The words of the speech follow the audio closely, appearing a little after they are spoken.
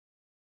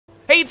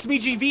Hey, it's me,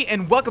 GV,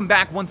 and welcome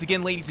back once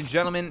again, ladies and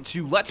gentlemen,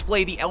 to Let's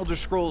Play the Elder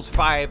Scrolls V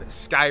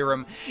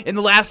Skyrim. In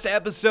the last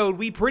episode,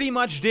 we pretty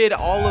much did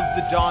all of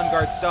the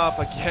Dawnguard stuff,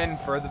 again,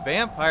 for the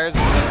vampires,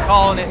 I'm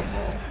calling it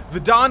the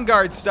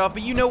Dawnguard stuff,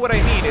 but you know what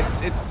I mean. It's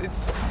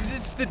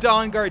the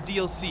Dawnguard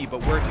DLC,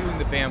 but we're doing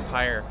the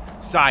vampire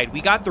side. We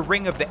got the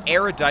Ring of the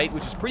Erudite,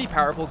 which is pretty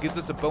powerful, gives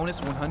us a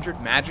bonus 100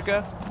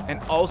 Magicka, and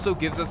also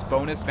gives us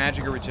bonus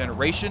Magicka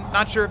regeneration.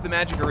 Not sure if the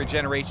Magicka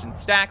regeneration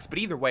stacks, but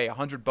either way,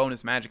 100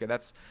 bonus Magicka,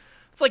 that's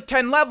like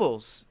 10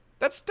 levels.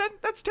 That's 10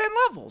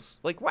 levels.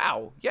 Like,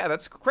 wow. Yeah,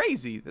 that's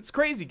crazy. That's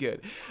crazy good.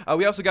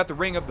 We also got the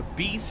Ring of the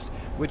Beast,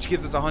 which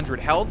gives us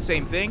 100 health.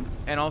 Same thing.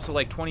 And also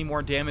like 20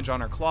 more damage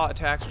on our claw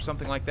attacks or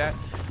something like that.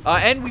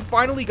 And we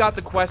finally got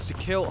the quest to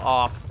kill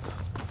off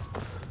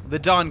the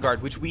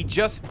Dawnguard, which we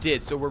just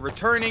did. So we're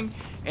returning,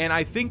 and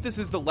I think this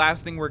is the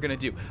last thing we're gonna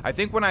do. I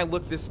think when I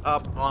looked this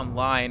up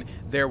online,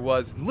 there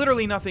was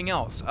literally nothing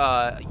else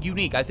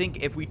unique. I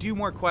think if we do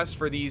more quests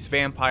for these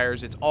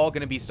vampires, it's all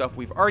gonna be stuff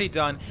we've already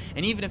done,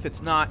 and even if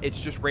it's not,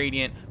 it's just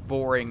radiant,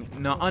 boring,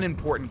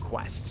 unimportant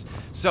quests.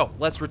 So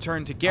let's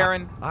return to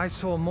Garen. I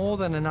saw more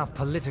than enough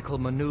political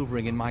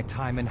maneuvering in my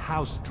time in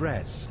House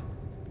Dress.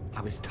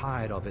 I was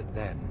tired of it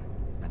then,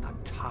 and I'm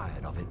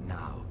tired of it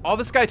now. All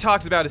this guy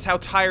talks about is how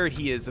tired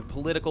he is of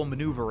political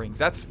maneuverings.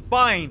 That's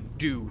fine,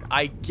 dude.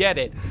 I get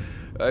it.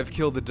 I've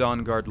killed the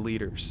Dawnguard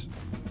leaders.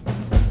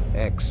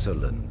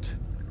 Excellent.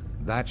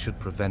 That should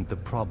prevent the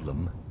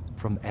problem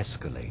from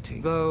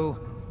escalating. Though,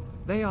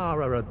 they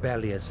are a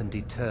rebellious and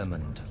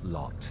determined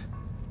lot.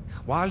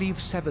 While you've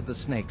severed the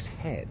snake's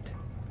head,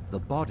 the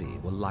body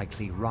will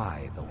likely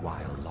writhe a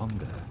while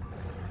longer.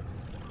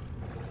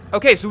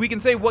 Okay, so we can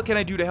say, what can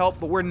I do to help,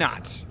 but we're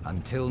not.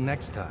 Until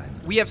next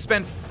time. We have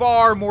spent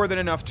far more than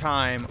enough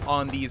time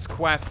on these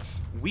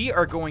quests. We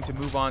are going to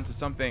move on to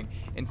something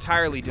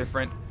entirely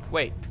different.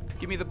 Wait,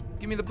 give me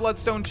the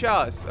Bloodstone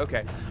Chalice.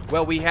 Okay,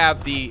 well, we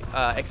have the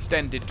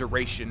extended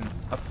duration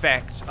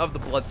effect of the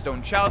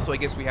Bloodstone Chalice, so I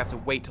guess we have to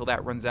wait till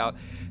that runs out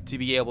to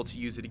be able to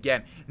use it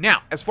again.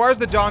 Now, as far as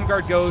the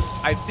Dawnguard goes,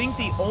 I think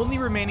the only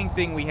remaining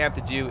thing we have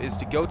to do is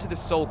to go to the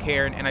Soul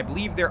Cairn, and I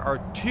believe there are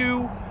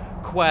 2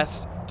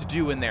 quests to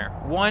do in there.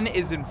 One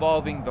is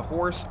involving the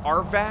horse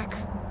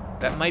Arvak.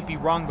 That might be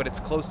wrong, but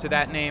it's close to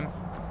that name.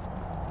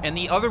 And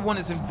the other one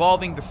is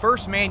involving the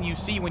first man you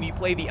see when you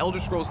play the Elder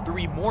Scrolls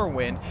 3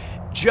 Morrowind,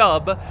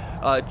 Jub,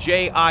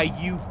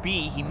 J-I-U-B.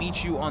 He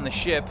meets you on the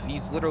ship.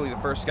 He's literally the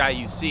first guy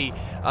you see.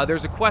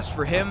 There's a quest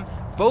for him.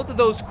 Both of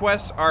those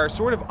quests are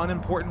sort of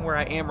unimportant where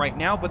I am right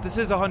now, but this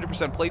is a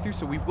 100% playthrough,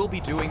 so we will be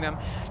doing them.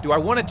 Do I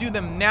want to do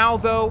them now,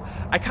 though?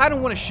 I kind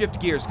of want to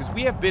shift gears, because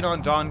we have been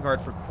on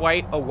Dawnguard for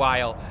quite a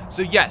while.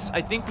 So yes,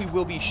 I think we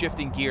will be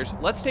shifting gears.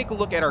 Let's take a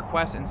look at our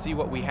quests and see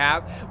what we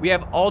have. We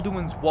have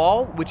Alduin's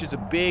Wall, which is a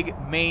big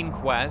main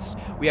quest.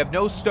 We have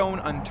No Stone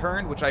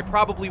Unturned, which I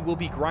probably will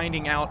be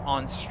grinding out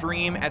on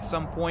stream at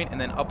some point and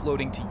then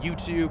uploading to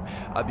YouTube,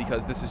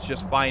 because this is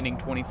just finding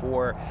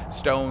 24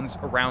 stones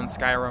around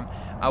Skyrim.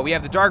 We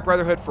have the Dark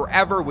Brotherhood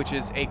Forever, which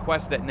is a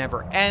quest that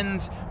never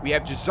ends. We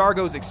have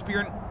Jazargo's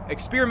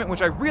Experiment,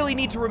 which I really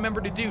need to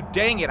remember to do.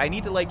 Dang it, I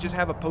need to like just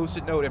have a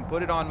post-it note and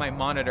put it on my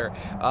monitor.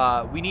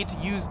 We need to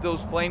use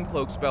those Flame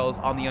Cloak spells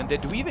on the undead.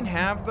 Do we even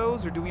have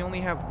those, or do we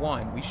only have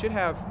one? We should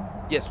have...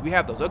 Yes, we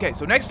have those. Okay,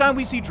 so next time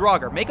we see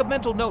Draugr, make a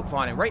mental note,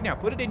 Vana, right now.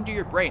 Put it into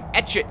your brain.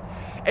 Etch it.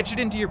 Etch it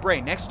into your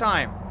brain. Next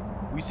time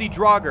we see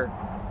Draugr,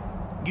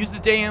 use the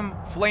damn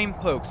Flame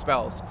Cloak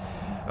spells.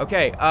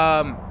 Okay,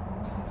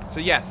 so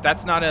yes,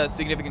 that's not a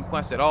significant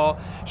quest at all.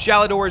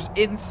 Shalador's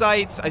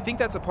Insights. I think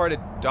that's a part of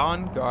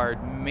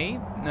Dawnguard.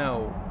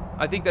 No.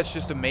 I think that's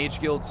just a Mage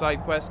Guild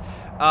side quest.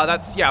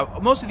 Yeah,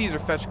 most of these are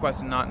fetch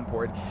quests and not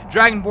important.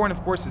 Dragonborn,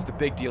 of course, is the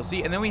big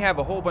DLC. And then we have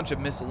a whole bunch of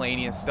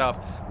miscellaneous stuff,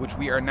 which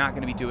we are not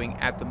going to be doing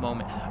at the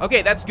moment.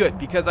 Okay, that's good,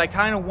 because I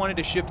kind of wanted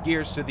to shift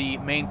gears to the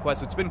main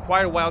quest. It's been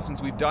quite a while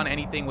since we've done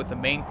anything with the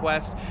main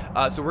quest.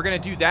 So we're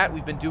going to do that.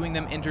 We've been doing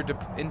them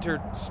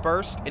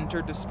interdispersed,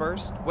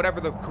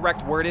 whatever the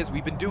correct word is.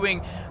 We've been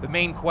doing the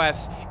main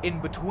quests in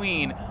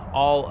between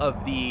all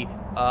of the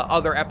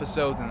other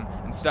episodes and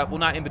stuff. Well,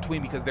 not in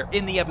between because they're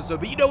in the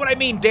episode, but you know what I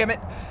mean, damn it.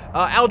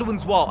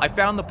 Alduin's Wall. I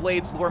found the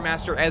Blade's lore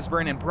master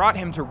Esbern and brought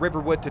him to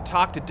Riverwood to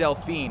talk to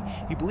Delphine.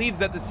 He believes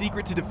that the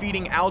secret to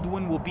defeating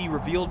Alduin will be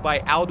revealed by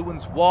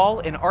Alduin's Wall,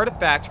 an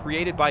artifact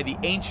created by the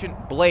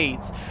ancient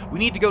Blades. We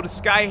need to go to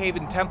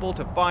Skyhaven Temple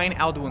to find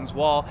Alduin's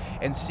Wall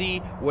and see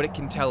what it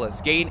can tell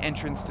us. Gain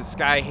entrance to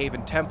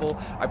Skyhaven Temple.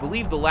 I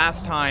believe the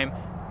last time...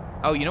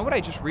 Oh, you know what I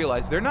just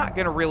realized? They're not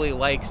going to really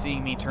like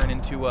seeing me turn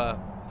into a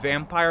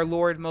vampire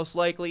lord, most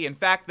likely. In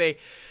fact, I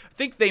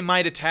think they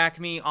might attack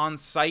me on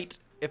sight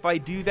if I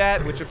do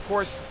that, which of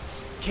course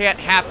can't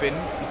happen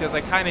because I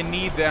kind of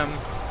need them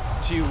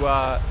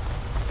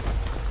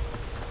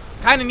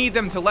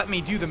to let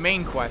me do the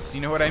main quest, you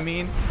know what I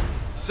mean?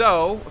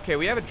 So, okay,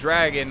 we have a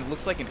dragon.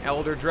 Looks like an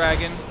elder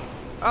dragon.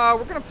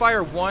 We're gonna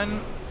fire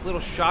one little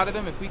shot at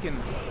him if we can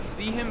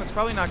see him. It's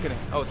probably not gonna...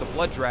 Oh, it's a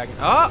blood dragon.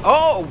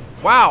 Oh,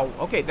 wow.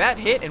 Okay, that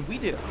hit, and we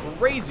did a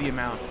crazy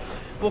amount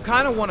will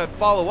kind of want to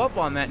follow up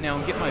on that now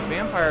and get my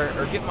vampire,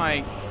 or get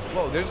my...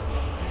 Whoa, there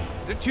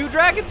 2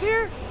 dragons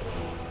here?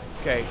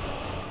 Okay.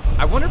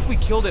 I wonder if we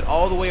killed it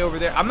all the way over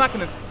there. I'm not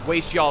going to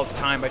waste y'all's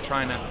time by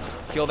trying to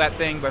kill that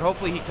thing, but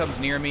hopefully he comes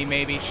near me,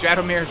 maybe.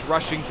 Shadowmare's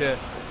rushing to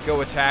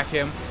go attack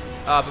him.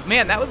 But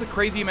man, that was a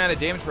crazy amount of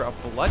damage for a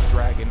blood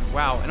dragon.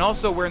 Wow. And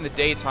also, we're in the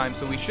daytime,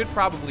 so we should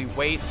probably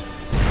wait.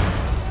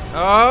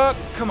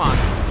 Come on.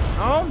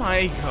 Oh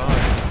my god.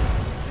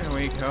 There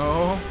we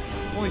go.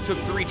 Only took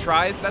 3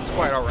 tries. That's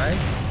quite alright.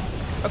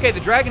 Okay, the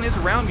dragon is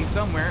around me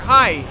somewhere.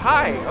 Hi.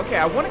 Okay,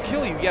 I want to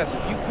kill you. Yes,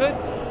 if you could.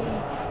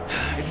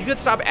 If you could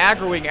stop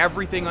aggroing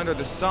everything under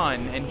the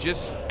sun and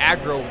just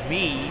aggro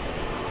me.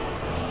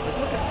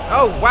 Look at,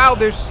 oh, wow,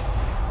 there's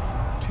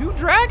 2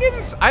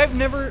 dragons? I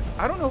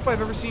don't know if I've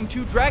ever seen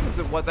 2 dragons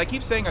at once. I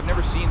keep saying I've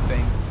never seen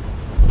things.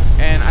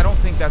 And I don't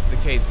think that's the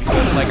case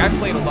because, like, I've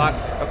played a lot.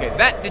 Okay,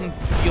 that didn't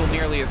deal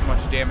nearly as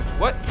much damage.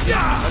 What?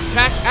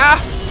 Attack. Ah!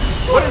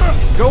 What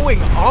is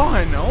going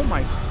on? Oh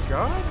my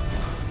god.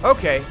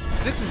 Okay,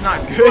 this is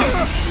not good.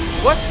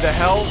 What the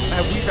hell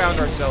have we found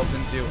ourselves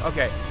into?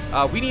 Okay,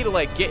 we need to,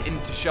 like, get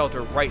into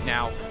shelter right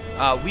now.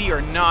 We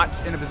are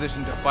not in a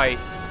position to fight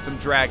some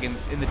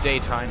dragons in the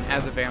daytime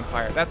as a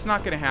vampire. That's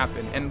not going to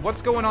happen. And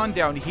what's going on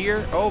down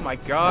here? Oh my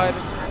god.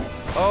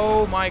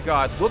 Oh my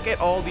god. Look at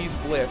all these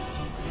glyphs.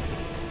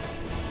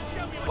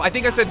 I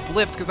think I said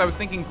glyphs because I was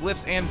thinking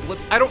glyphs and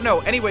blips. I don't know.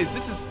 Anyways,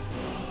 this is...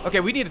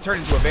 Okay, we need to turn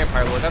into a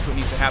vampire lord. That's what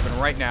needs to happen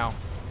right now.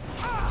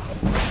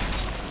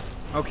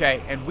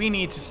 Okay, and we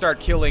need to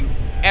start killing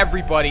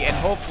everybody, and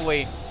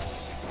hopefully...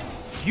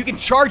 You can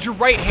charge your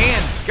right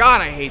hand. God,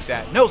 I hate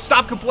that. No,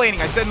 stop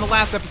complaining. I said in the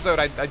last episode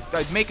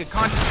I'd make a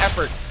conscious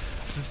effort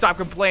to stop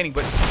complaining,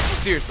 but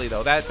seriously,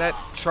 though, that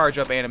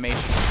charge-up animation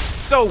is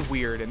so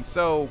weird and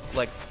so,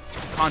 like,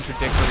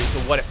 contradictory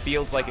to what it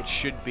feels like it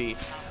should be.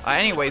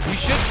 Anyways, we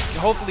should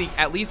hopefully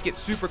at least get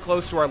super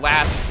close to our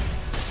last...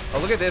 Oh,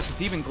 look at this.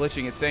 It's even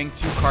glitching. It's saying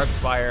 2 Carb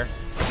Spire,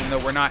 even though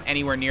we're not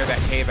anywhere near that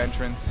cave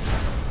entrance.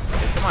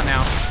 Okay, come on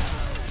now.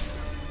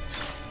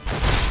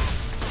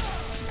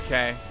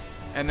 Okay.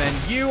 And then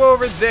you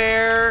over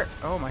there.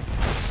 Oh my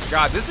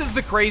god. This is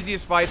the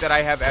craziest fight that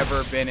I have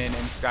ever been in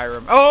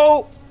Skyrim.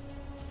 Oh!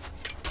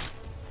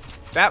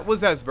 That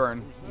was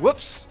Esbern.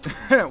 Whoops.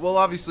 Well,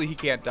 obviously he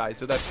can't die,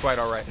 so that's quite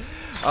alright.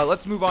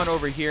 Let's move on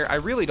over here. I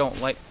really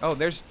don't like... Oh,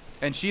 there's...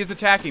 And she is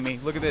attacking me.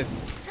 Look at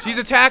this. She's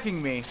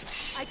attacking me.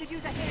 I could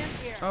use a hand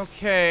here.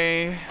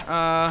 Okay.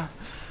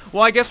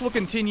 Well, I guess we'll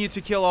continue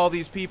to kill all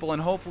these people,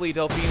 and hopefully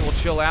Delphine will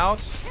chill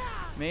out.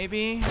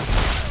 Maybe.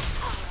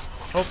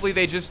 Hopefully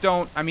they just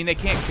don't... I mean, they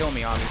can't kill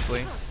me,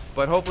 obviously.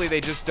 But hopefully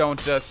they just don't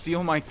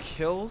steal my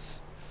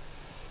kills.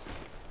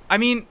 I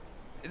mean,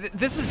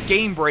 this is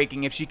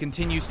game-breaking if she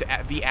continues to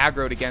be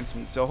aggroed against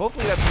me. So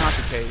hopefully that's not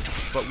the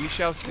case. But we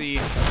shall see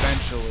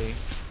eventually.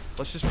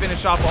 Let's just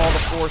finish off all the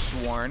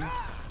Forsworn.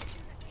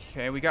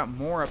 Okay, we got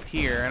more up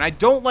here. And I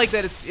don't like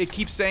that it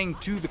keeps saying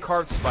to the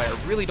Carved Spire.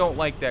 I really don't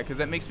like that because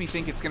that makes me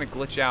think it's going to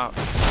glitch out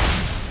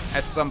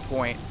at some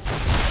point.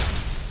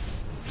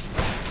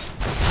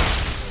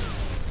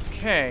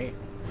 Okay,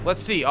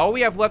 let's see. All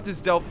we have left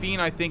is Delphine,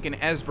 I think, and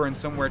Esbern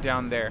somewhere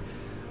down there.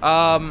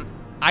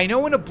 I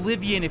know in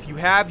Oblivion, if you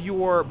have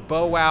your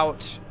bow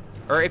out,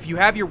 or if you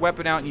have your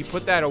weapon out and you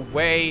put that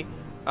away,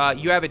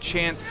 you have a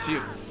chance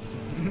to...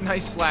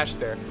 Nice slash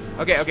there.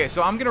 Okay,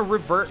 so I'm going to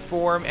revert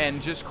form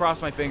and just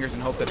cross my fingers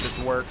and hope that this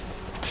works.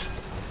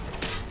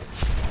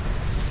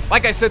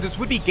 Like I said, this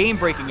would be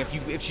game-breaking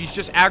if she's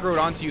just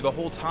aggroed onto you the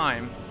whole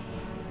time.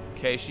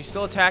 Okay, she's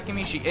still attacking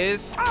me. She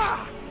is...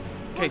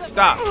 Okay,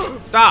 stop.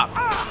 Stop.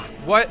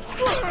 What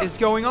is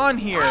going on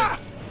here?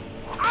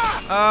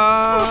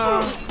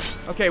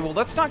 Okay, well,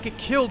 let's not get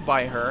killed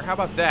by her. How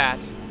about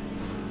that?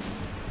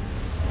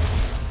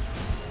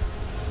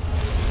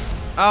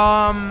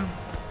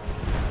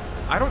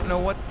 I don't know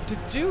what to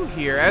do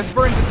here.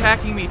 Esbern's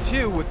attacking me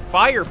too with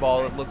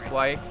Fireball, it looks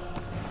like.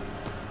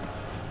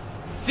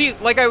 See,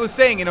 like I was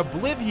saying, in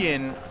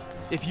Oblivion,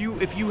 if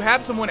you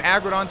have someone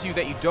aggroed onto you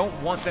that you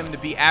don't want them to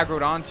be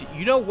aggroed onto,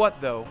 you know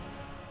what though?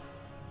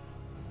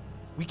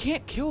 We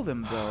can't kill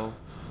them though.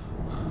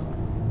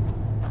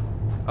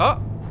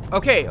 Oh,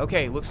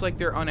 okay. Looks like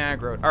they're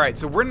unaggroed. All right,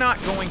 so we're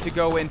not going to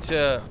go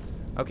into.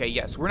 Okay,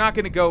 yes, we're not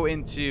going to go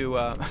into.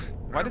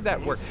 Why did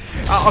that work?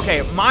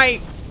 Okay,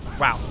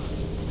 wow.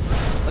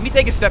 Let me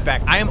take a step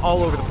back. I am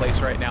all over the place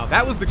right now.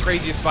 That was the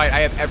craziest fight I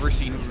have ever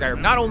seen in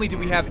Skyrim. Not only do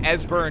we have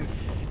Esbern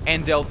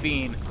and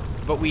Delphine,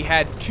 but we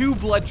had 2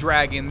 blood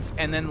dragons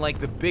and then like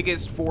the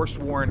biggest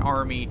Forsworn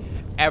army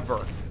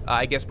ever.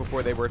 I guess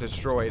before they were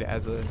destroyed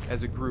as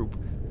a group.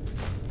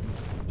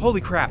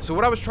 Holy crap. So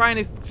what I was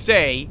trying to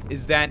say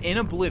is that in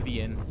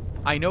Oblivion,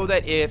 I know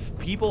that if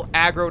people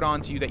aggroed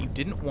onto you that you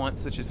didn't want,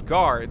 such as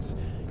guards,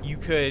 you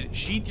could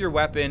sheath your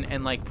weapon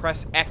and like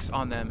press X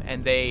on them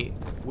and they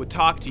would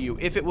talk to you.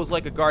 If it was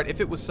like a guard, if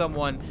it was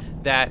someone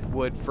that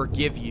would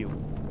forgive you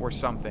or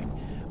something.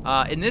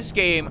 In this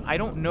game, I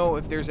don't know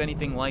if there's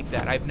anything like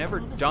that. I've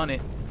never done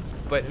it,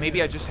 but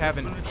maybe I just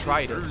haven't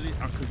tried it.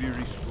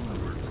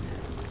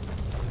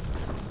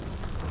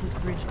 This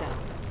bridge down.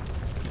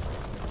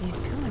 These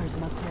pillars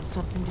must have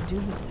something to do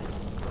with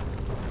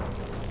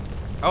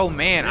it. Oh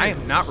man, I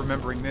am not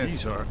remembering this.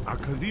 These are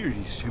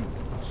Akaviri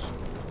symbols.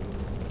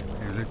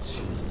 Here, let's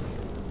see.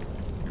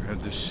 You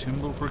had the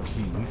symbol for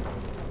king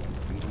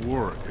and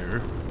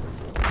warrior.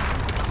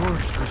 Of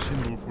course, the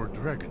symbol for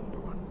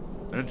dragonborn.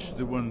 That's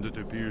the one that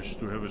appears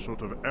to have a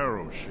sort of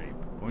arrow shape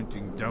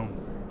pointing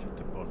downward at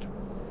the bottom.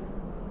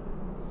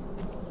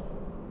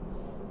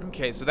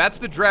 Okay, so that's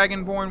the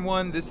Dragonborn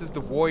one, this is the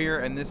warrior,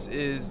 and this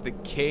is the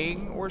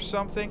king or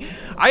something.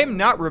 I am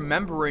not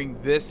remembering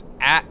this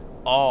at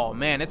all.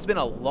 Man, it's been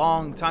a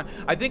long time.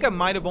 I think I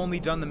might have only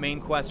done the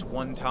main quest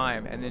one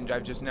time, and then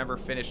I've just never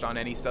finished on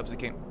any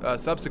subsequent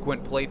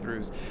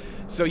playthroughs.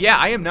 So yeah,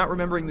 I am not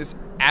remembering this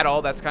at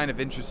all. That's kind of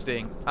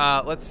interesting.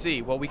 Let's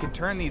see. Well, we can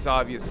turn these,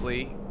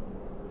 obviously.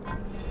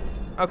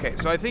 Okay,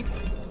 so I think...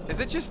 Is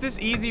it just this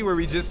easy where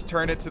we just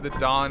turn it to the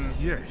dawn?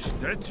 Yes,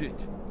 that's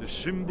it. The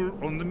symbol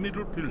on the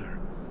middle pillar.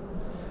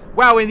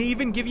 Wow, and they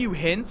even give you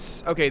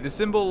hints? Okay, the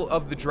symbol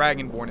of the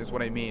Dragonborn is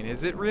what I mean.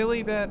 Is it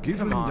really that?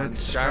 Given Come on, that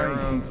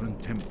Skyrim.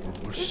 Skyrim temple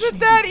was Is it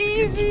that sealed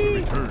against the easy?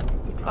 return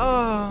of the dragon.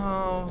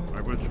 Oh.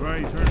 I will try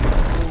turning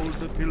all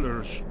the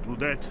pillars to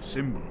that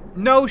symbol.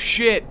 No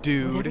shit,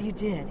 dude. Whatever you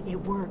did,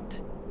 it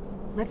worked.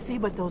 Let's see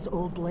what those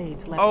old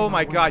blades left. Oh in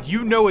my our god, way.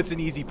 you know it's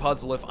an easy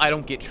puzzle if I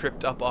don't get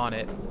tripped up on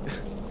it.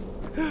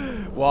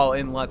 While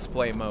in Let's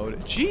Play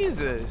mode.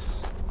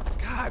 Jesus.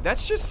 God,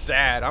 that's just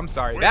sad. I'm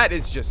sorry. Wait. That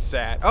is just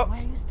sad. Oh. Why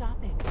are you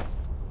stopping?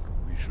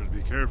 We should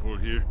be careful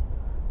here.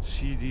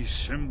 See these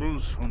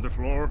symbols on the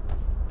floor?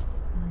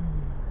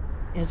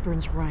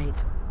 Esbern's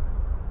right.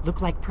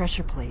 Look like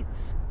pressure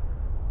plates.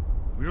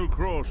 We'll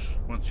cross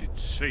once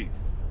it's safe.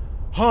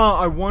 Huh,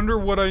 I wonder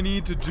what I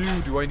need to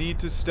do. Do I need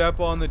to step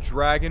on the Be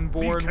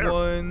Dragonborn careful.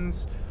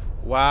 ones?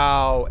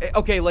 Wow.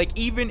 Okay, like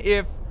even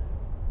if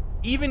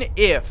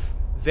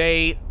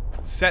they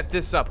set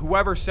this up,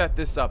 whoever set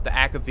this up, the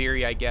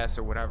Akaviri, I guess,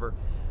 or whatever,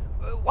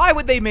 why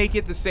would they make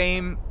it the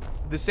same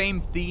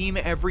theme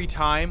every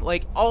time?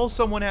 Like, all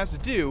someone has to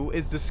do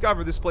is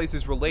discover this place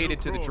is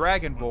related to the We'll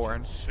cross once Dragonborn,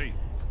 it's safe.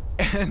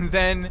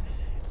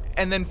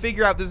 and then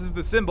figure out this is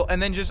the symbol,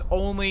 and then just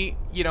only,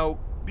 you know,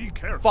 Be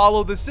careful.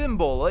 follow the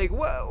symbol. Like,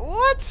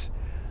 what?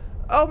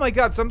 Oh my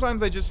god,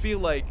 sometimes I just feel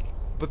like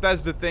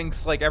Bethesda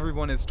thinks like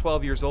everyone is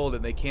 12 years old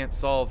and they can't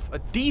solve a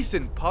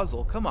decent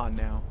puzzle. Come on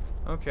now.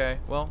 Okay,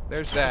 well,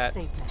 there's that.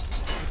 Safe now.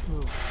 Let's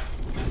move.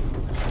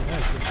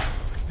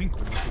 I think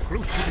we're too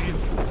close to the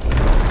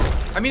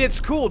entrance. I mean,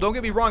 it's cool, don't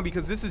get me wrong,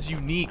 because this is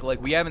unique.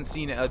 Like, we haven't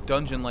seen a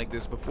dungeon like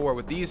this before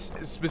with these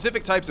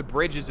specific types of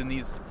bridges and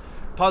these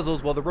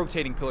puzzles. Well, the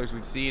rotating pillars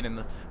we've seen and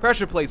the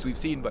pressure plates we've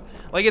seen, but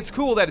like, it's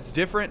cool that it's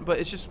different, but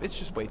it's just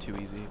way too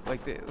easy.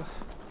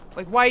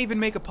 Like, why even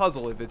make a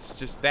puzzle if it's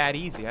just that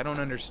easy? I don't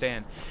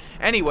understand.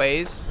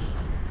 Anyways,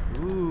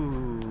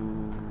 ooh,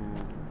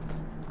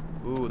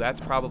 that's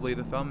probably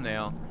the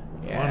thumbnail.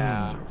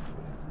 Yeah. Wonderful.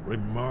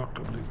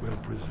 Remarkably well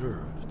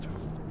preserved, too.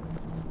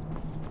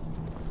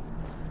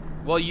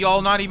 Well,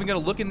 y'all not even gonna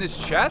look in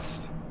this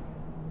chest?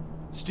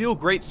 Steel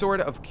Greatsword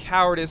of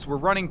Cowardice. We're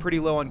running pretty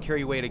low on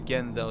carry weight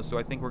again, though, so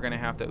I think we're gonna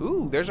have to...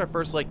 Ooh, there's our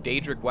first, like,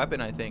 Daedric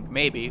weapon, I think.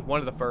 Maybe. One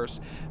of the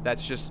first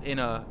that's just in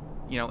a,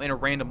 you know, in a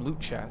random loot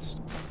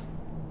chest.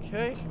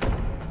 Okay.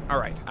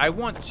 Alright, I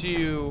want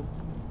to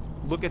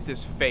look at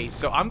this face,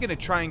 so I'm gonna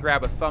try and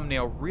grab a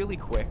thumbnail really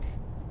quick.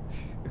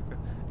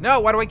 No,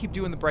 why do I keep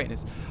doing the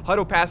brightness? HUD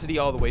opacity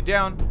all the way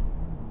down.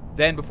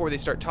 Then, before they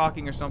start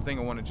talking or something,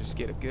 I want to just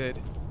get a good...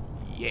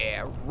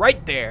 Yeah,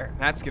 right there.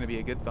 That's going to be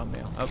a good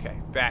thumbnail. Okay,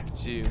 back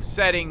to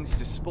settings,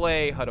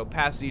 display, HUD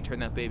opacity. Turn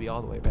that baby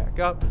all the way back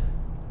up.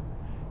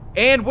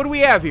 And what do we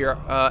have here,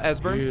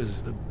 Esbern?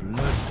 Here's the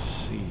blood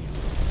seal.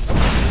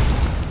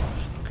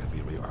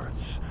 Vocabulary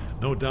arts.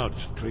 No doubt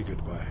it's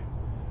triggered by,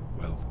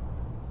 well,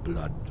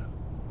 blood.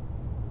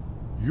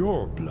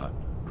 Your blood,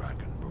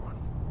 Dragonborn.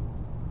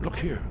 Look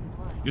here.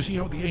 You see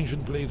how the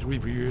ancient blades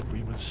revered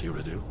Reman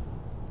Cyrodiil?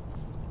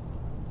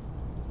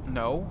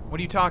 No. What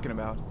are you talking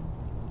about?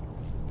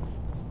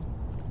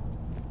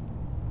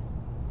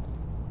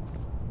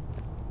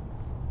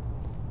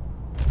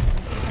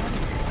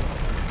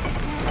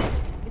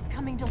 It's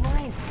coming to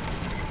life.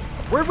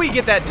 Where'd we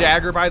get that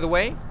dagger, by the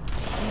way? We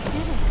did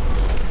it.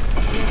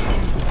 We're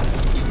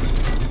adventurers.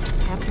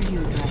 After you,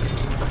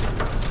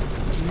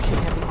 Dragonborn. You should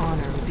have the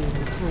honor of being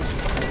the first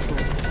to set foot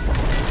in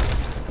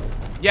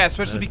Skyrim. Yeah,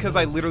 especially because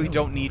I literally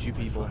don't need you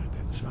people. Find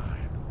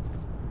inside.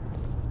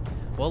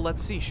 Well,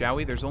 let's see, shall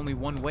we? There's only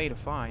one way to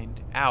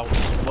find out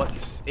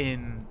what's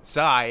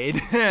inside.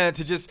 To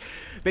just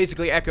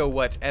basically echo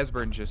what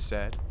Esbern just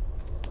said.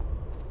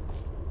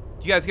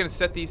 You guys gonna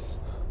set these...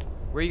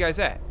 Where are you guys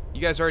at?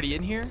 You guys already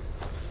in here?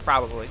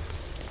 Probably.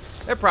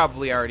 They're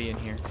probably already in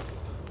here.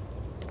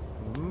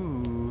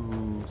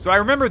 Ooh. So I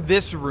remember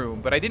this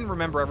room, but I didn't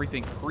remember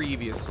everything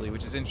previously,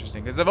 which is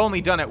interesting, because I've only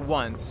done it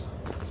once.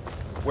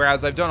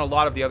 Whereas I've done a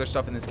lot of the other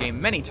stuff in this game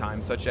many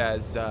times, such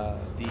as the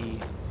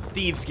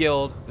Thieves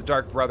Guild, the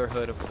Dark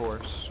Brotherhood, of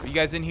course. Are you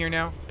guys in here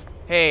now?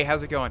 Hey,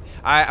 how's it going?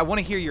 I want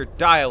to hear your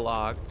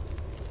dialogue,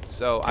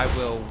 so I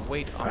will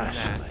wait on that.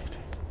 Fascinating.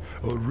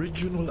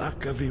 Original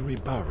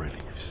Akaviri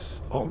bas-reliefs,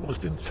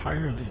 almost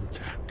entirely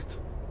intact.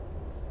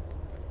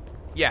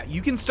 Yeah,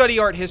 you can study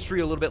art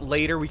history a little bit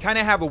later. We kind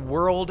of have a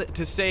world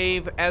to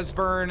save,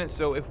 Esbern,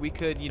 so if we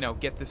could, you know,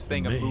 get this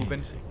thing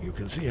a-moving. You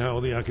can see how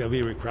the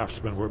Akaviri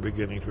craftsmen were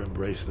beginning to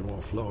embrace the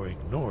more flowing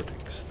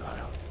Nordic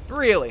style.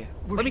 Really?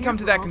 Let me here come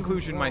to for that all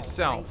conclusion those walls,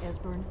 myself. right,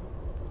 Esbern?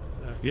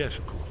 Yes,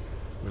 of course.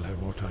 We'll have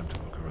more time to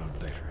look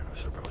around later, I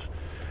suppose.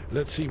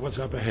 Let's see what's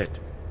up ahead.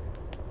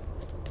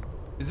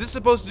 Is this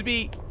supposed to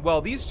be...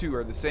 Well, these two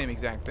are the same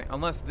exact thing.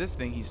 Unless this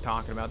thing he's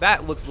talking about.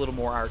 That looks a little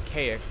more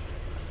archaic.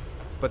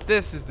 But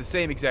this is the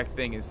same exact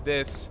thing as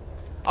this.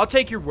 I'll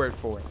take your word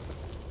for it.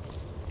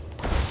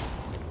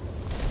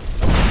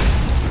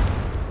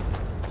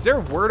 Is there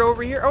a word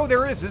over here? Oh,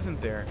 there is,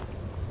 isn't there?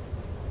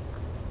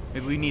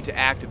 Maybe we need to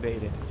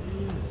activate it.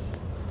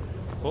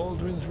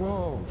 Aldrin's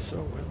Wall, so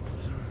well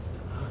preserved.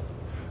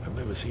 I've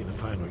never seen a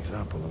finer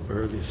example of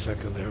early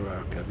Second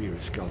Era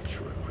Akaviri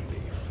sculpture and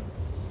relief.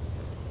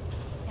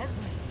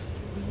 Esbern,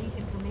 we need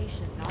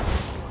information, not on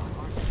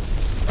art.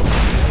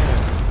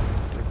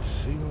 Let's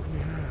see what we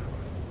have.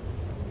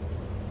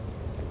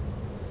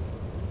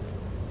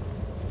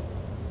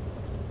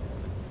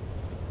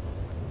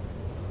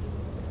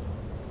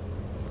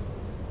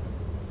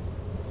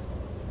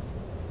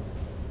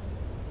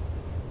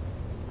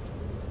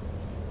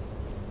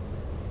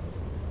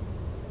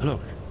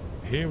 Look,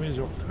 here is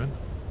Aldrin.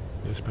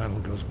 This panel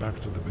goes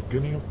back to the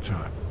beginning of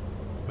time,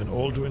 when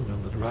Aldrin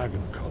and the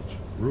Dragon Cult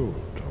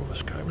ruled over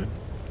Skyrim.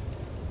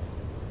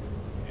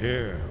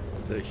 Here,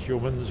 the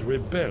humans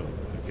rebelled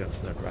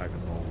against their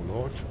dragon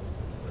overlord,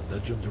 the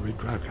legendary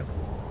Dragon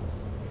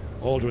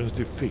War. Aldrin's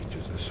defeat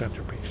is the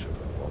centerpiece of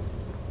the wall.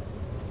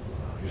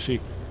 You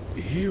see,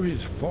 here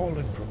is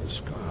fallen from the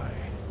sky.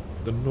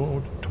 The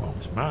Nord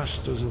Tongs,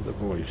 masters of the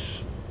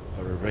voice,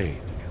 are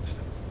arrayed against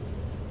him.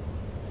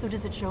 So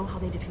does it show how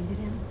they defeated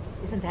him?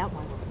 Isn't that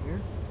why we're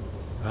here?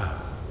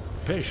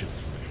 Patience.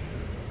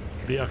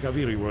 The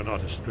Akaviri were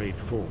not a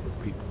straightforward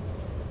people.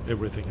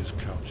 Everything is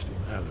couched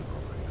in allegory,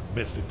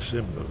 mythic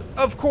symbolism.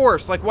 Of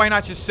course. Like, why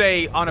not just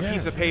say on a Yes,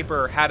 piece of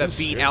paper how to this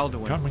beat here,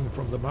 Alduin? Coming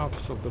from the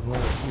mouths of the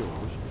North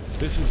heroes,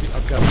 this is the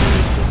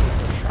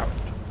Akaviri shout.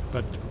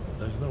 But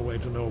there's no way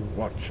to know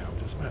what shout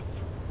is meant.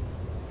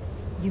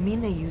 You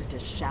mean they used a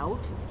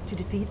shout to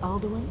defeat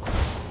Alduin?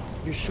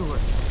 You're sure?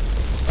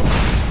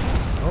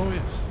 Oh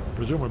yes,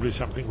 presumably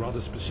something rather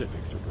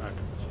specific to dragons,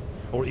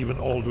 or even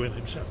Alduin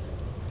himself.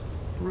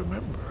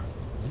 Remember,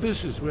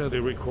 this is where they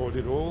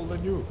recorded all they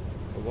knew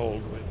of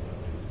Alduin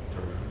and his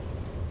return.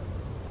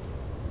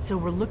 So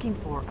we're looking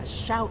for a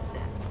shout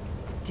then.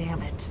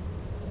 Damn it.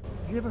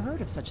 You ever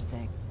heard of such a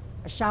thing?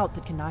 A shout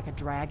that can knock a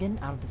dragon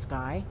out of the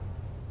sky?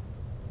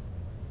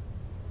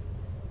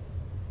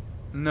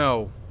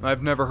 No,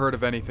 I've never heard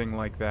of anything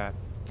like that.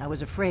 I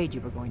was afraid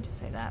you were going to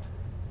say that.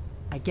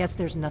 I guess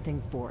there's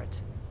nothing for it.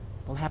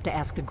 We'll have to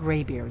ask the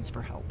Greybeards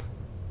for help.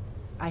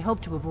 I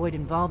hope to avoid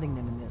involving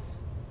them in this,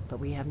 but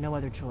we have no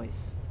other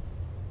choice.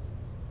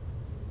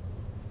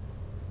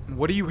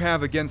 What do you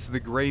have against the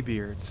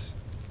Greybeards?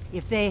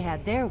 If they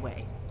had their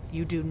way,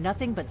 you do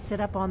nothing but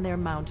sit up on their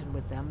mountain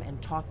with them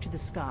and talk to the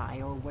sky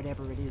or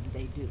whatever it is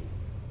they do.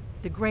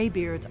 The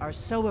Greybeards are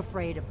so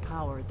afraid of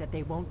power that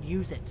they won't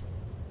use it.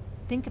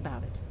 Think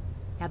about it.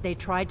 Have they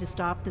tried to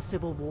stop the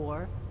Civil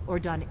War or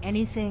done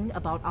anything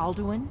about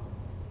Alduin?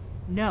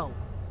 No.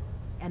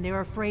 And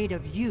they're afraid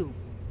of you,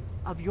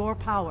 of your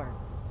power.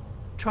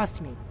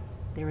 Trust me,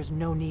 there is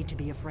no need to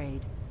be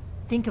afraid.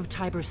 Think of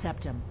Tiber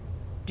Septim.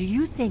 Do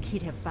you think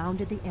he'd have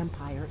founded the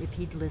Empire if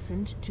he'd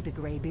listened to the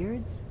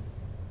Greybeards?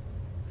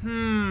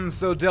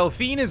 So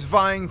Delphine is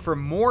vying for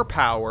more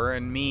power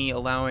and me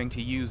allowing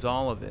to use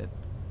all of it.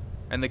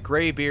 And the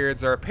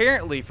Greybeards are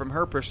apparently, from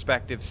her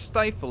perspective,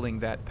 stifling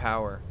that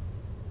power.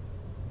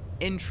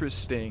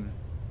 Interesting.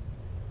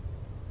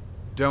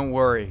 Don't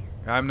worry,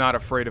 I'm not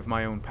afraid of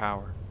my own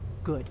power.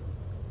 Good.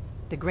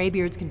 The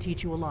Greybeards can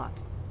teach you a lot,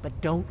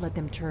 but don't let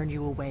them turn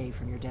you away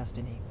from your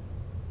destiny.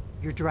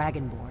 You're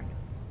Dragonborn,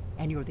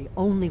 and you're the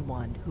only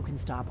one who can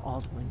stop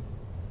Alduin.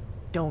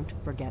 Don't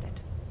forget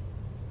it.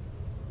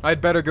 I'd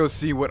better go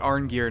see what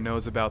Arngeir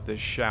knows about this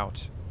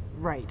shout.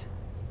 Right.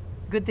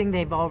 Good thing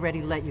they've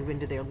already let you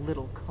into their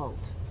little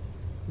cult.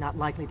 Not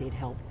likely they'd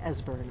help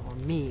Esbern or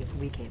me if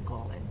we came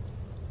calling.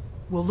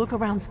 We'll look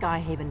around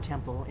Skyhaven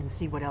Temple and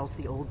see what else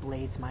the old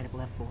blades might have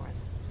left for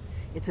us.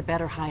 It's a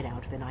better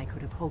hideout than I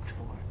could have hoped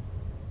for.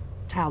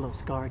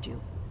 Talos guard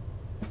you.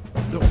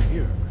 Look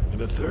here, in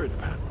the third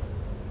panel.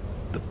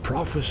 The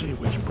prophecy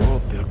which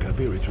brought the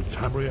Akaviri to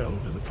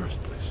Tamriel in the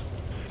first place,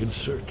 in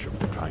search of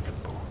the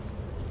Dragonborn.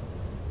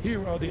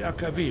 Here are the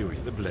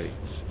Akaviri, the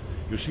blades.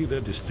 You see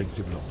their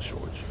distinctive long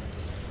swords.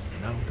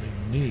 Now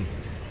they need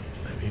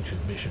their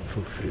ancient mission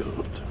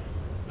fulfilled,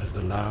 as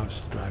the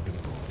last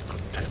Dragonborn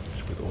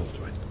contends with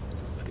Alduin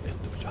at the end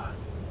of time.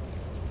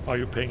 Are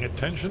you paying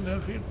attention,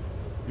 Delphine?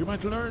 You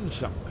might learn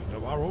something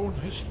of our own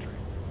history.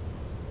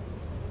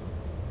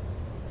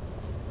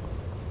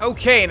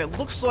 Okay, and it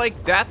looks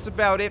like that's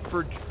about it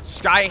for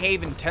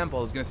Skyhaven Temple.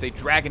 I was going to say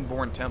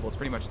Dragonborn Temple. It's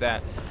pretty much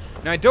that.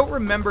 Now, I don't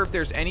remember if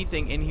there's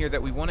anything in here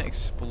that we want to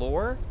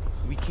explore.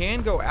 We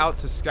can go out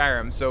to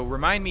Skyrim, so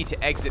remind me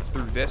to exit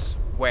through this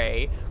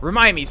way.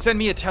 Remind me, send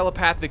me a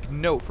telepathic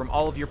note from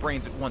all of your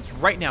brains at once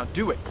right now.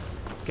 Do it.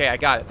 Okay, I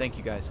got it. Thank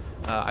you, guys.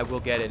 I will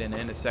get it in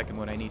a second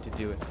when I need to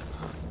do it.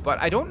 But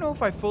I don't know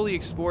if I fully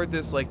explored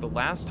this like the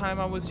last time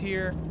I was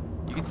here.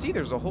 You can see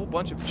there's a whole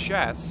bunch of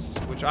chests,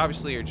 which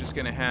obviously are just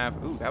going to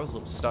have... Ooh, that was a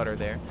little stutter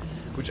there.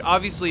 Which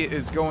obviously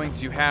is going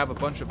to have a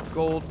bunch of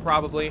gold,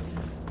 probably.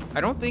 I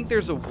don't think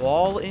there's a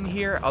wall in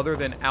here other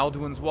than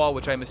Alduin's wall,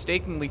 which I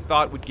mistakenly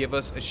thought would give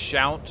us a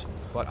shout,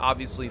 but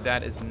obviously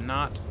that is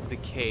not the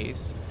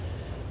case.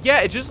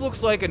 Yeah, it just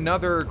looks like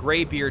another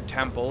Greybeard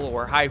temple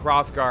or High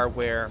Hrothgar,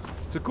 where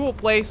it's a cool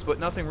place, but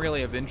nothing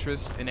really of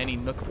interest in any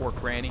nook or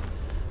cranny.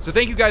 So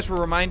thank you guys for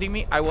reminding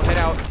me. I will head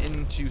out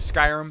into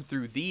Skyrim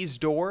through these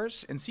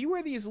doors and see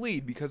where these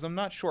lead, because I'm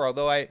not sure.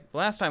 Although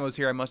last time I was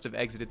here, I must have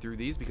exited through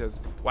these,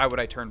 because why would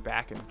I turn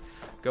back and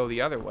go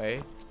the other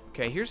way?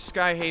 Okay, here's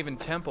Skyhaven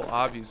Temple,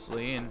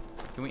 obviously, and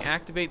can we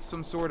activate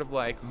some sort of,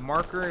 like,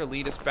 marker to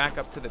lead us back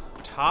up to the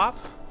top?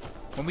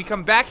 When we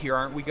come back here,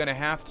 aren't we going to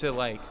have to,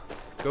 like,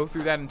 go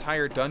through that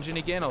entire dungeon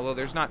again? Although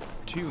there's not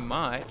too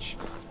much.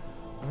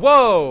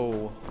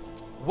 Whoa!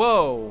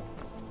 Whoa!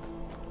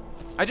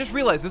 I just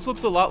realized this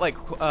looks a lot like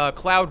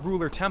Cloud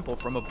Ruler Temple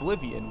from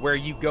Oblivion, where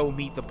you go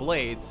meet the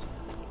Blades.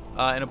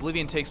 And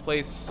Oblivion takes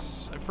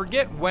place, I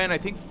forget when, I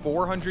think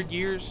 400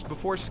 years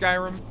before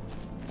Skyrim.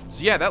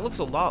 So yeah, that looks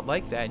a lot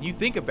like that. And you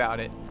think about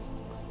it.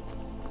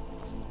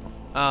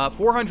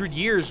 400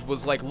 years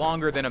was like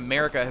longer than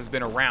America has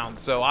been around.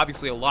 So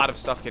obviously a lot of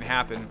stuff can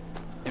happen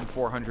in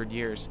 400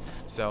 years.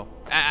 So,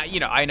 you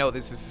know, I know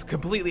this is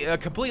a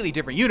completely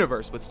different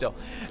universe, but still.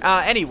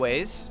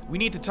 Anyways, we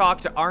need to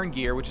talk to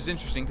Arngeir, which is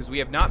interesting because we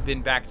have not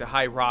been back to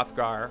High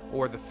Hrothgar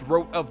or the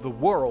Throat of the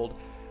World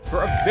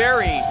for a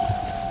very,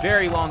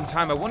 very long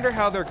time. I wonder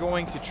how they're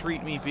going to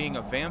treat me being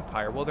a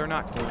vampire. Well, they're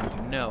not going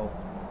to know,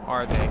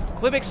 are they?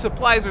 Klibix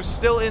supplies are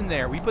still in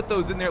there. We put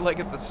those in there like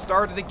at the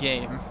start of the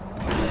game.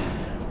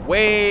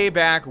 Way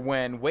back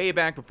when. Way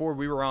back before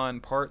we were on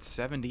part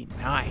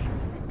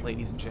 79,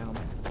 ladies and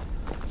gentlemen.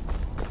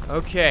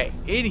 Okay,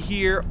 in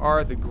here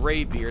are the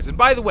Greybeards. And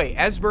by the way,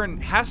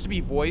 Esbern has to be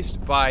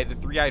voiced by the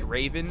Three-Eyed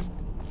Raven,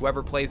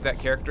 whoever plays that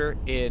character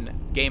in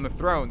Game of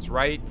Thrones,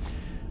 right?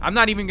 I'm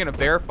not even going to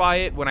verify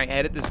it when I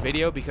edit this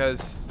video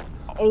because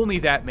only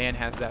that man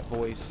has that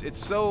voice.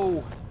 It's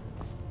so...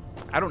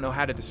 I don't know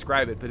how to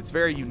describe it, but it's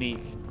very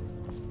unique.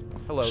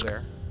 Hello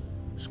there.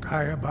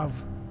 Sky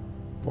above,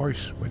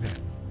 voice within.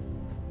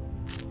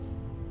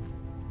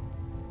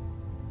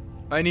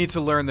 I need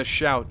to learn the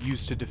shout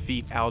used to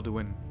defeat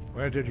Alduin.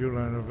 Where did you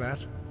learn of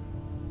that?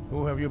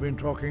 Who have you been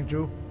talking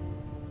to?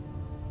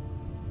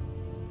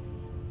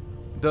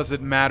 Does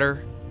it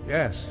matter?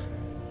 Yes.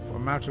 For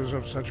matters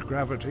of such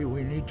gravity,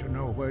 we need to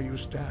know where you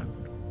stand,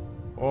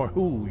 or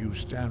who you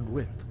stand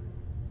with.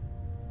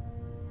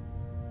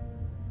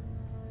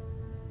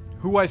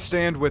 Who I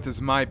stand with is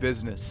my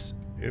business.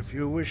 If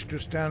you wish to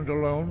stand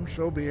alone,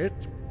 so be it.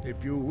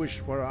 If you wish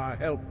for our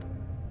help,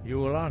 you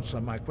will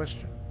answer my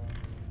question.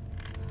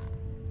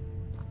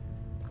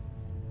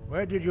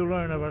 Where did you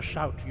learn of a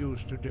shout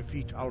used to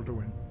defeat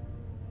Alduin?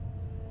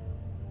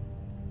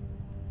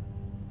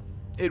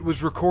 It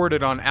was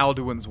recorded on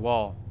Alduin's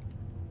wall.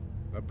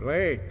 The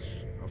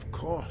Blades, of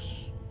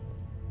course.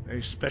 They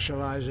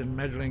specialize in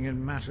meddling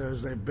in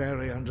matters they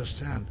barely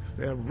understand.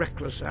 Their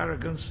reckless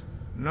arrogance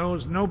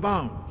knows no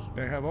bounds.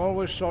 They have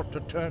always sought to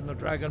turn the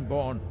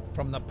Dragonborn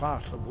from the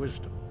path of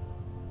wisdom.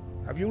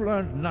 Have you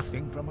learned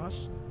nothing from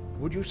us?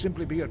 Would you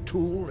simply be a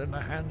tool in the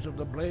hands of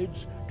the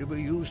Blades to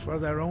be used for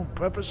their own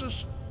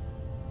purposes?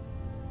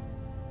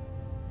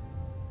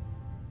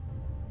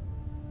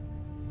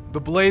 The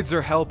Blades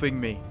are helping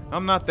me.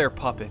 I'm not their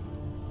puppet.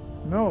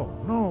 No,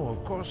 no,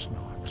 of course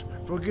not.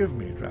 Forgive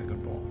me,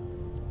 Dragonborn.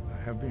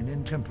 I have been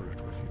intemperate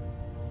with you.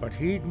 But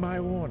heed my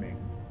warning.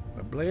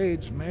 The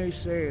Blades may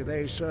say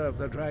they serve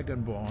the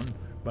Dragonborn,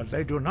 but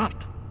they do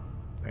not.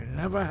 They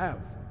never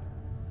have.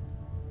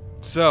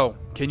 So,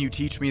 can you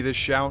teach me this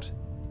shout?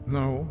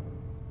 No.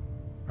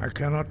 I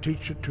cannot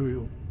teach it to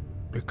you,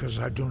 because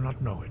I do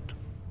not know it.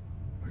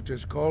 It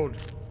is called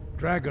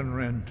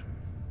Dragonrend,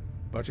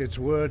 but its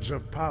words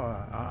of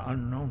power are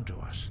unknown to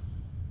us.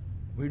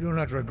 We do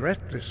not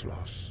regret this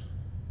loss.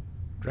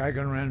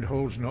 Dragonrend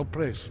holds no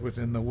place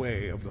within the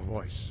way of the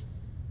voice.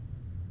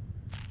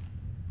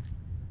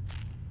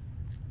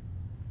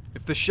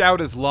 If the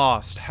shout is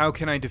lost, how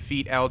can I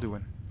defeat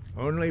Alduin?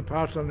 Only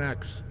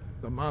Paarthurnax,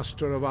 the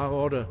master of our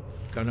order,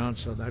 can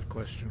answer that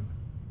question,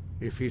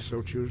 if he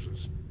so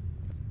chooses.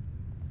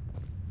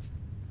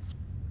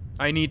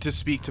 I need to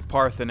speak to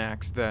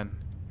Paarthurnax, then.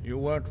 You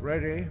weren't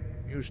ready.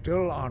 You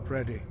still aren't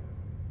ready.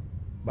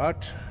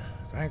 But,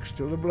 thanks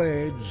to the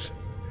Blades,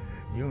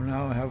 you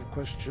now have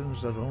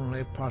questions that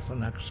only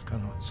Paarthurnax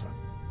can answer.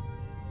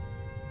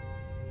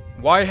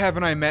 Why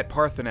haven't I met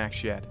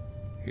Paarthurnax yet?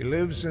 He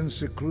lives in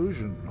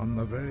seclusion on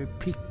the very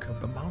peak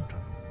of the mountain.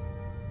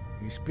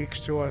 He speaks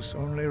to us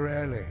only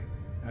rarely,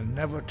 and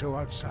never to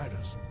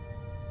outsiders.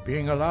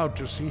 Being allowed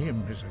to see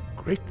him is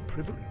a great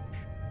privilege.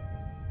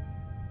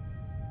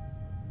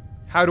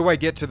 How do I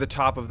get to the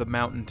top of the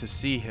mountain to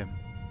see him?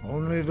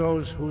 Only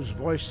those whose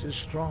voice is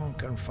strong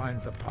can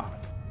find the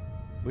path.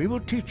 We will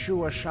teach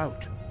you a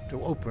shout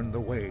to open the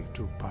way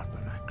to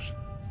Parthenax.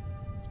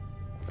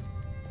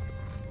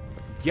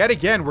 Yet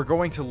again, we're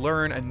going to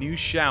learn a new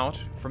shout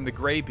from the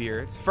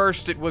Greybeards.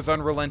 First, it was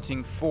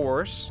Unrelenting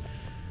Force,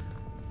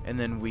 and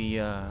then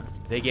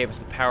they gave us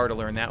the power to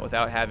learn that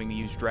without having to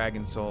use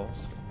Dragon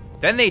Souls.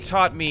 Then they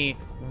taught me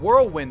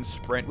Whirlwind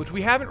Sprint, which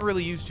we haven't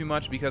really used too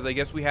much because I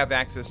guess we have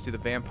access to the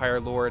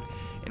Vampire Lord,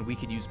 and we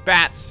could use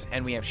Bats,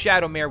 and we have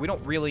Shadowmare. We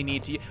don't really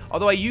need to...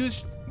 Although I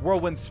used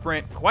Whirlwind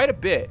Sprint quite a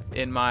bit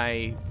in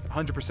my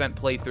 100%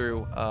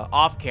 playthrough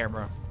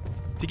off-camera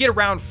to get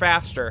around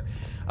faster.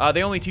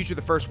 They only teach you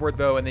the first word,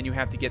 though, and then you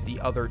have to get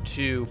the other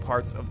two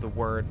parts of the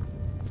word,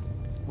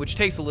 which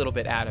takes a little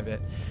bit out of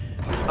it.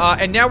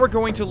 And now we're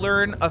going to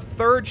learn a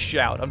third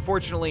shout.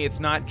 Unfortunately, it's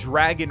not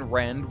Dragon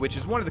Rend, which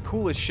is one of the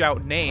coolest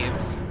shout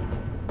names,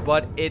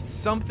 but it's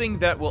something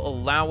that will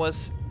allow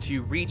us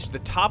to reach the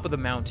top of the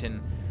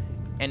mountain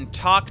and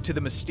talk to the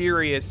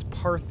mysterious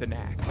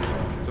Parthenax. So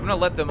I'm going to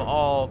let them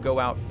all go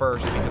out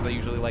first because I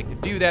usually like to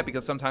do that,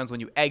 because sometimes when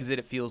you exit,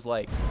 it feels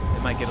like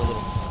it might get a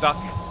little stuck.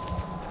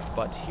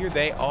 But here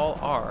they all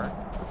are.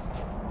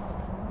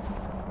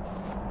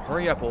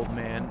 Hurry up, old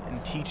man,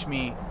 and teach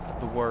me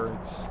the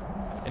words.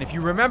 And if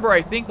you remember,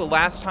 I think the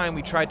last time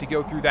we tried to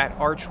go through that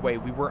archway,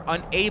 we were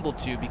unable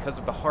to because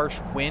of the harsh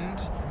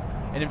wind.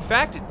 And in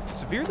fact, it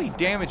severely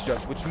damaged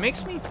us, which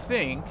makes me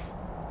think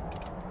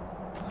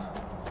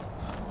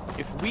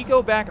if we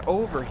go back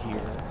over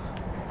here,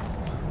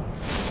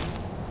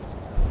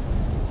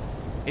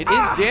 it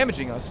is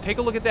damaging us. Take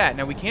a look at that.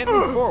 Now, we can't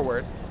move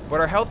forward, but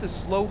our health is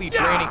slowly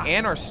draining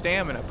and our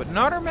stamina, but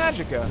not our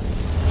magicka.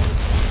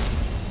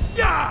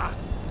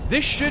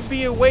 This should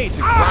be a way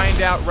to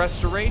grind out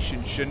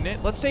restoration, shouldn't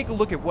it? Let's take a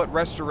look at what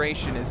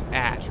restoration is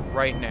at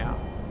right now.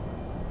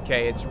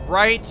 Okay, it's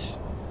right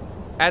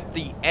at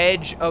the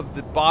edge of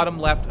the bottom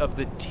left of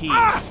the T.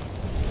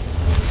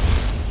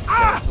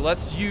 Okay, so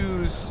let's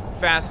use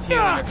fast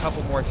healing a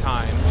couple more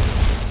times.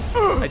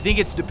 I think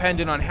it's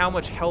dependent on how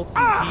much health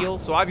you heal,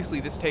 so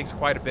obviously this takes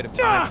quite a bit of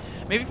time.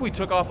 Maybe if we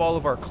took off all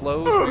of our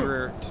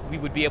clothes, we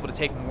would be able to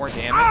take more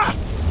damage.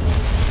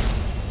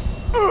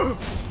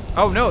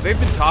 Oh no, they've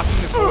been talking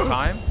this whole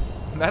time?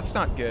 That's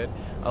not good.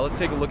 Let's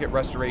take a look at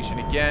restoration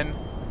again.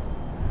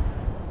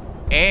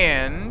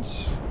 And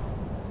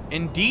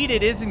indeed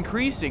it is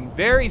increasing,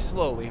 very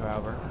slowly,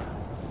 however.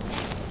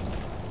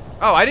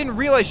 Oh, I didn't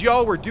realize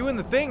y'all were doing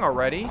the thing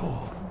already.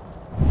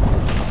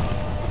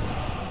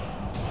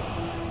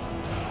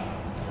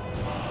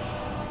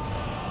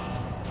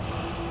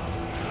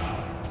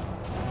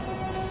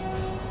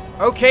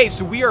 Okay,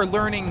 so we are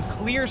learning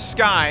Clear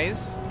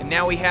Skies, and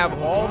now we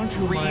have all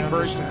three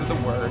versions of the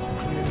word.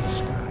 Clear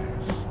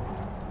Skies.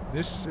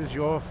 This is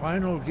your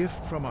final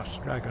gift from us,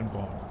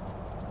 Dragonborn.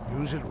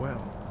 Use it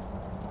well.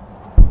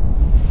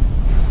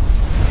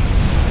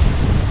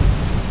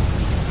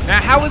 Now,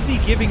 how is he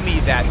giving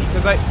me that?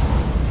 Because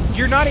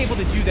you're not able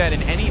to do that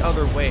in any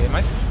other way. Am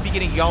I supposed to be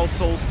getting y'all's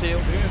souls too?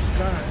 Clear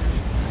Skies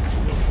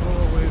will throw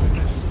away the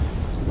mist,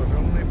 but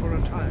only for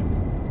a time.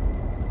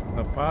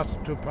 The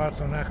path to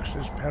Parthenax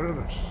is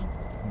perilous,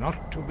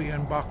 not to be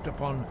embarked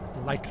upon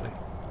lightly.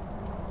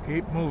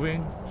 Keep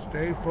moving,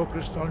 stay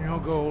focused on your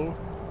goal,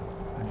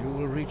 and you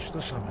will reach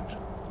the summit.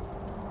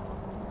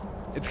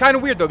 It's kind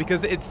of weird, though,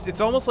 because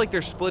it's almost like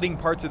they're splitting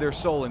parts of their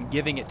soul and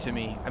giving it to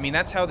me. I mean,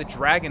 that's how the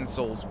dragon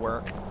souls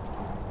work,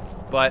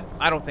 but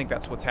I don't think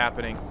that's what's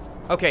happening.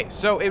 Okay,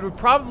 so it would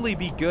probably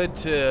be good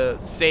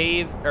to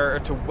save,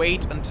 or to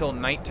wait until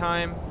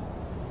nighttime.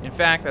 In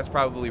fact, that's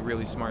probably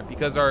really smart,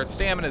 because our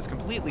stamina is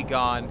completely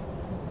gone.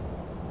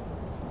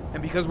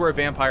 And because we're a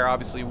vampire,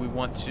 obviously, we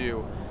want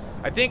to...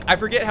 I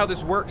forget how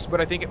this works,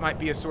 but I think it might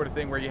be a sort of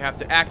thing where you have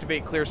to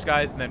activate Clear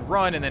Skies and then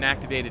run and then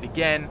activate it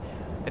again,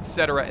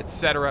 etc.,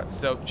 etc.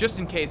 So just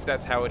in case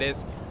that's how it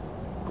is,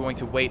 I'm going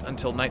to wait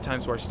until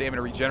nighttime so our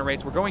stamina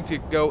regenerates. We're going to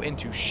go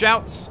into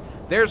shouts.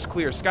 There's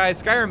Clear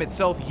Skies. Skyrim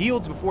itself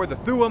yields before the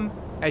Thuum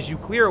as you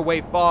clear away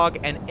fog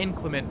and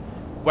inclement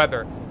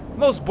weather.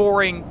 Most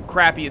boring,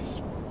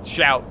 crappiest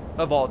shout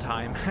of all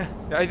time.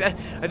 I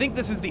think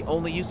this is the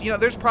only use. You know,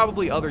 there's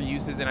probably other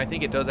uses, and I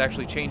think it does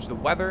actually change the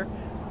weather,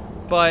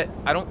 but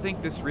I don't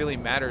think this really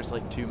matters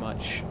like too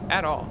much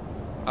at all.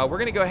 We're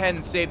gonna go ahead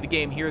and save the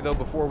game here, though,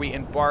 before we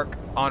embark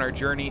on our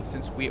journey,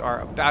 since we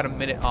are about a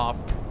minute off.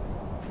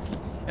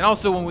 And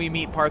also, when we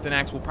meet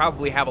Parthenax, we'll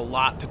probably have a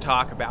lot to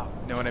talk about.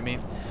 You know what I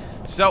mean?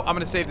 So I'm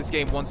gonna save this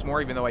game once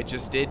more, even though I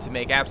just did, to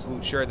make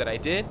absolute sure that I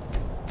did.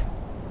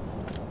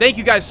 Thank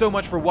you guys so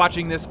much for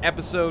watching this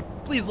episode.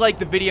 Please like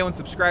the video and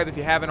subscribe if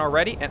you haven't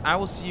already, and I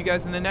will see you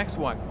guys in the next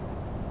one.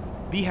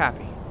 Be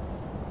happy.